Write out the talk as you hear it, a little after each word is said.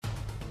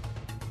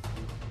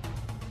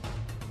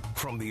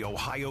From the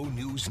Ohio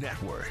News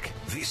Network,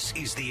 this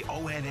is the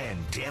ONN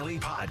Daily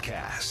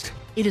Podcast.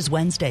 It is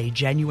Wednesday,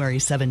 January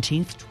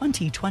 17th,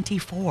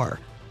 2024.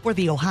 For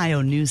the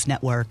Ohio News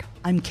Network,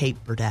 I'm Kate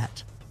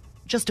Burdett.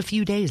 Just a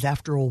few days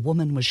after a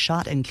woman was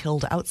shot and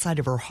killed outside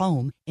of her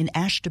home in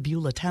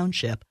Ashtabula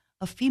Township,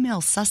 a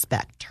female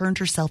suspect turned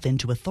herself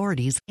into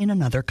authorities in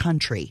another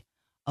country.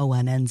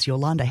 ONN's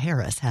Yolanda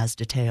Harris has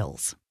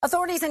details.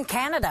 Authorities in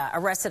Canada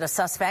arrested a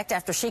suspect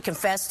after she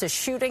confessed to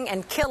shooting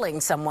and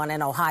killing someone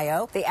in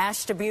Ohio. The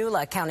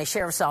Ashtabula County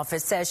Sheriff's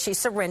Office says she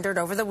surrendered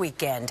over the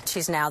weekend.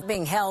 She's now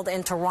being held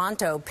in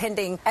Toronto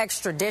pending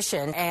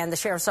extradition, and the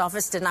Sheriff's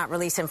Office did not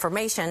release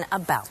information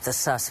about the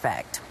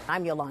suspect.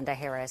 I'm Yolanda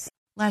Harris.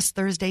 Last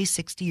Thursday,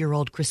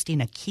 60-year-old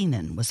Christina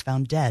Keenan was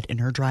found dead in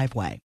her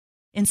driveway.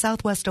 In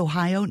Southwest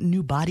Ohio,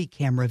 new body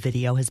camera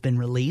video has been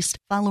released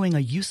following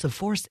a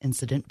use-of-force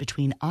incident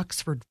between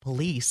Oxford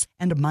police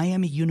and a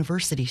Miami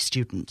University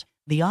student.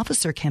 The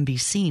officer can be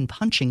seen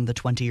punching the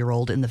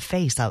 20-year-old in the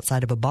face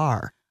outside of a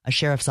bar. A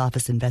sheriff's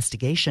office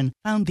investigation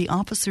found the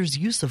officer's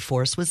use of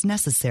force was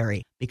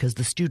necessary because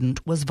the student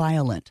was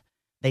violent.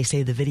 They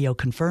say the video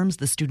confirms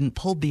the student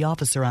pulled the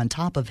officer on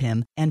top of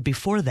him and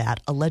before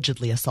that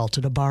allegedly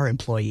assaulted a bar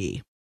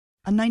employee.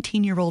 A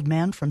 19-year-old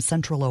man from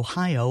central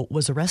Ohio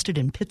was arrested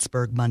in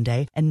Pittsburgh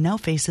Monday and now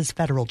faces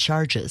federal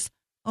charges.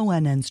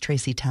 ONN's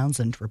Tracy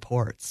Townsend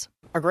reports.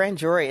 A grand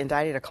jury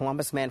indicted a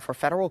Columbus man for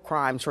federal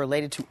crimes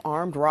related to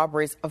armed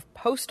robberies of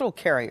postal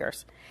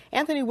carriers.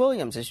 Anthony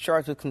Williams is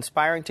charged with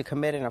conspiring to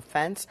commit an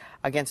offense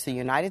against the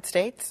United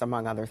States,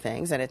 among other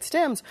things, and it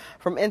stems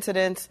from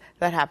incidents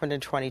that happened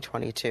in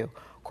 2022.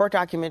 Court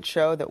documents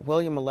show that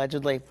William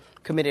allegedly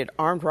committed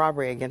armed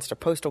robbery against a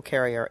postal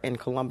carrier in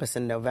Columbus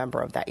in November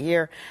of that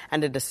year,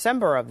 and in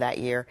December of that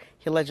year,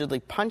 he allegedly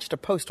punched a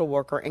postal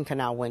worker in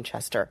Canal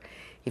Winchester.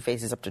 He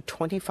faces up to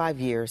 25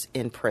 years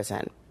in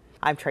prison.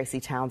 I'm Tracy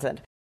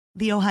Townsend.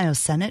 The Ohio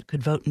Senate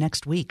could vote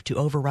next week to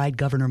override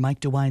Governor Mike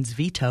DeWine's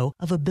veto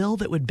of a bill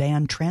that would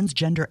ban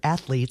transgender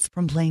athletes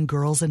from playing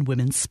girls' and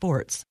women's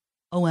sports.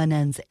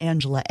 ONN's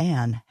Angela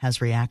Ann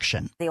has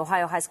reaction. The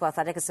Ohio High School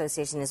Athletic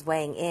Association is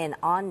weighing in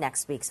on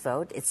next week's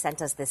vote. It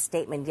sent us this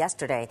statement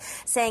yesterday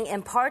saying,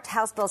 in part,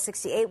 House Bill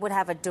 68 would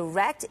have a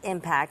direct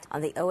impact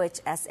on the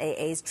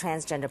OHSAA's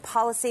transgender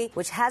policy,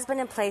 which has been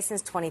in place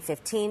since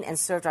 2015 and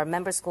served our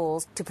member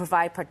schools to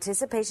provide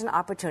participation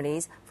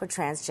opportunities for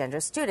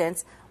transgender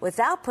students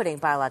without putting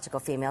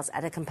biological females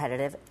at a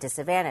competitive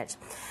disadvantage.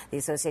 The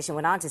association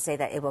went on to say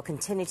that it will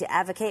continue to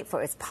advocate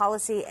for its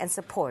policy and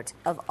support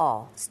of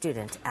all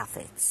student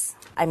athletes.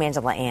 I'm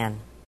Angela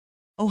Ann.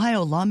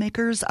 Ohio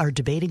lawmakers are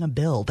debating a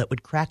bill that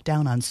would crack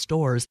down on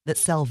stores that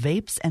sell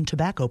vapes and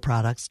tobacco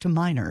products to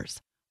minors.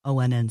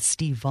 ONN's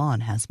Steve Vaughn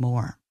has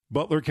more.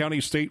 Butler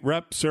County State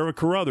Rep Sarah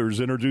Carruthers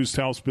introduced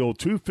House Bill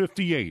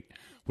 258,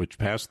 which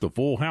passed the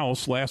full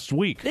House last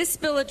week. This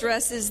bill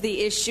addresses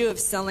the issue of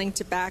selling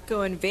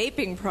tobacco and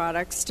vaping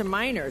products to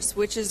minors,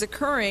 which is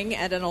occurring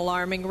at an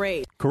alarming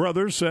rate.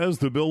 Carruthers says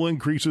the bill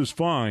increases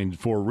fines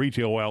for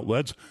retail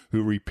outlets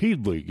who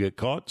repeatedly get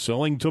caught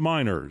selling to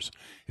minors.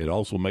 It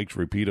also makes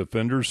repeat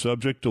offenders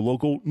subject to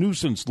local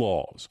nuisance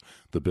laws.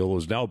 The bill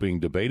is now being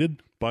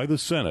debated by the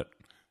Senate.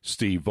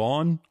 Steve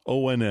Vaughn,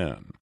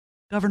 ONN.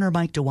 Governor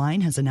Mike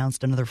DeWine has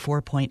announced another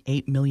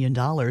 $4.8 million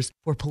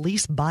for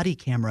police body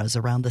cameras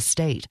around the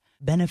state,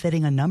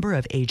 benefiting a number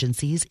of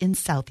agencies in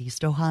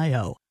southeast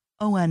Ohio.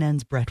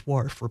 ONN's Brett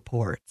Wharf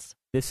reports.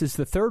 This is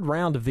the third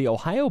round of the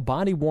Ohio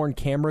Body-Worn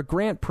Camera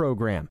Grant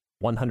Program.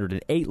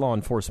 108 law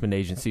enforcement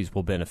agencies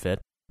will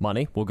benefit.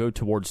 Money will go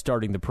towards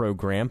starting the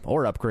program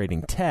or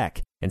upgrading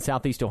tech. In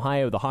southeast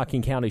Ohio, the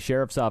Hocking County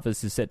Sheriff's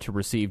Office is set to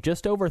receive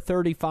just over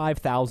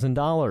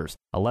 $35,000.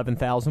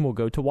 $11,000 will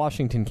go to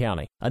Washington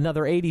County.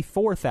 Another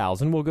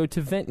 $84,000 will go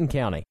to Vinton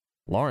County.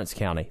 Lawrence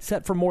County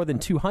set for more than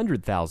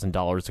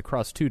 $200,000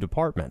 across two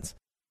departments.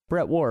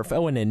 Brett Wharf,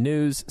 ONN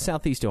News,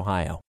 Southeast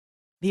Ohio.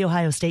 The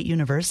Ohio State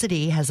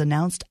University has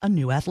announced a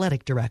new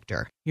athletic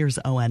director. Here's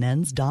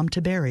ONN's Dom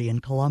Tiberi in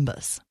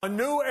Columbus. A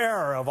new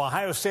era of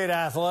Ohio State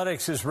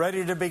athletics is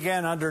ready to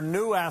begin under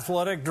new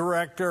athletic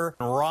director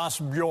Ross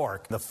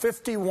Bjork. The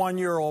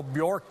 51-year-old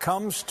Bjork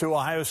comes to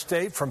Ohio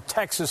State from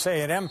Texas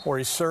A&M, where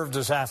he served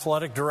as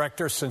athletic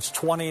director since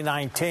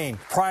 2019.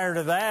 Prior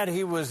to that,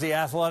 he was the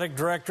athletic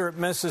director at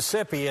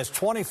Mississippi. He has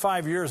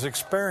 25 years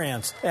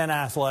experience in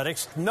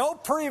athletics. No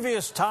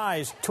previous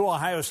ties to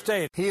Ohio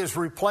State. He is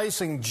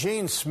replacing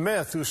Gene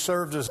Smith, who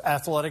served as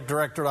athletic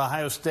director at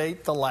Ohio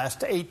State the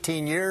last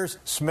 18 years.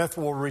 Smith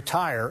will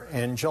retire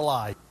in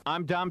July.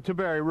 I'm Dom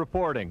Tiberi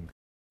reporting.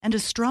 And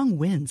as strong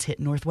winds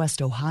hit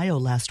northwest Ohio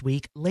last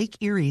week, Lake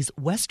Erie's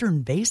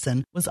western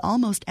basin was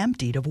almost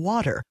emptied of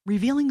water,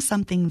 revealing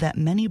something that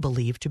many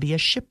believe to be a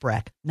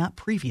shipwreck not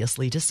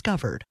previously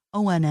discovered.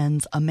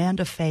 ONN's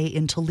Amanda Fay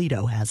in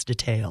Toledo has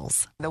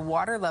details. The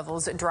water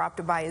levels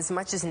dropped by as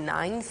much as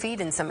 9 feet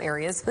in some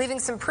areas, leaving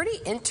some pretty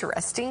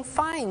interesting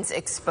finds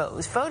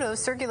exposed.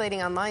 Photos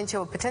circulating online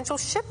show a potential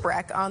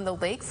shipwreck on the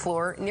lake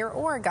floor near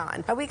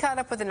Oregon. We caught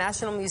up with the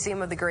National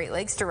Museum of the Great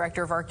Lakes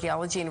Director of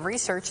Archaeology and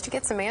Research to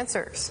get some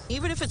answers.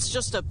 Even if it's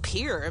just a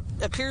pier,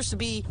 it appears to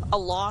be a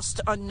lost,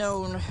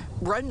 unknown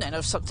remnant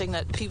of something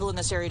that people in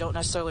this area don't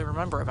necessarily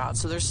remember about.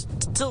 So there's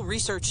still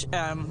research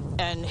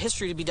and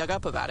history to be dug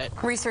up about it.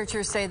 Researchers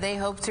say they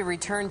hope to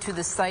return to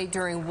the site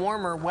during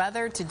warmer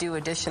weather to do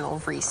additional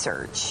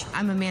research.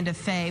 I'm Amanda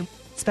Fay.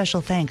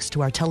 Special thanks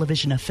to our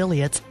television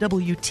affiliates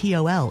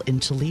WTOL in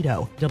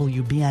Toledo,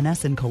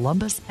 WBNS in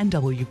Columbus, and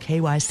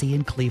WKYC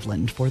in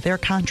Cleveland for their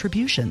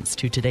contributions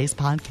to today's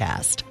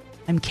podcast.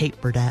 I'm Kate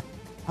Burdett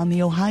on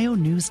the Ohio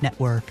News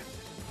Network.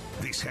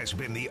 This has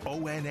been the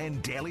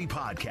ONN Daily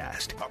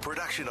Podcast, a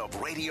production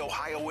of Radio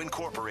Ohio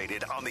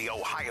Incorporated on the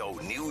Ohio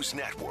News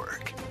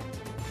Network.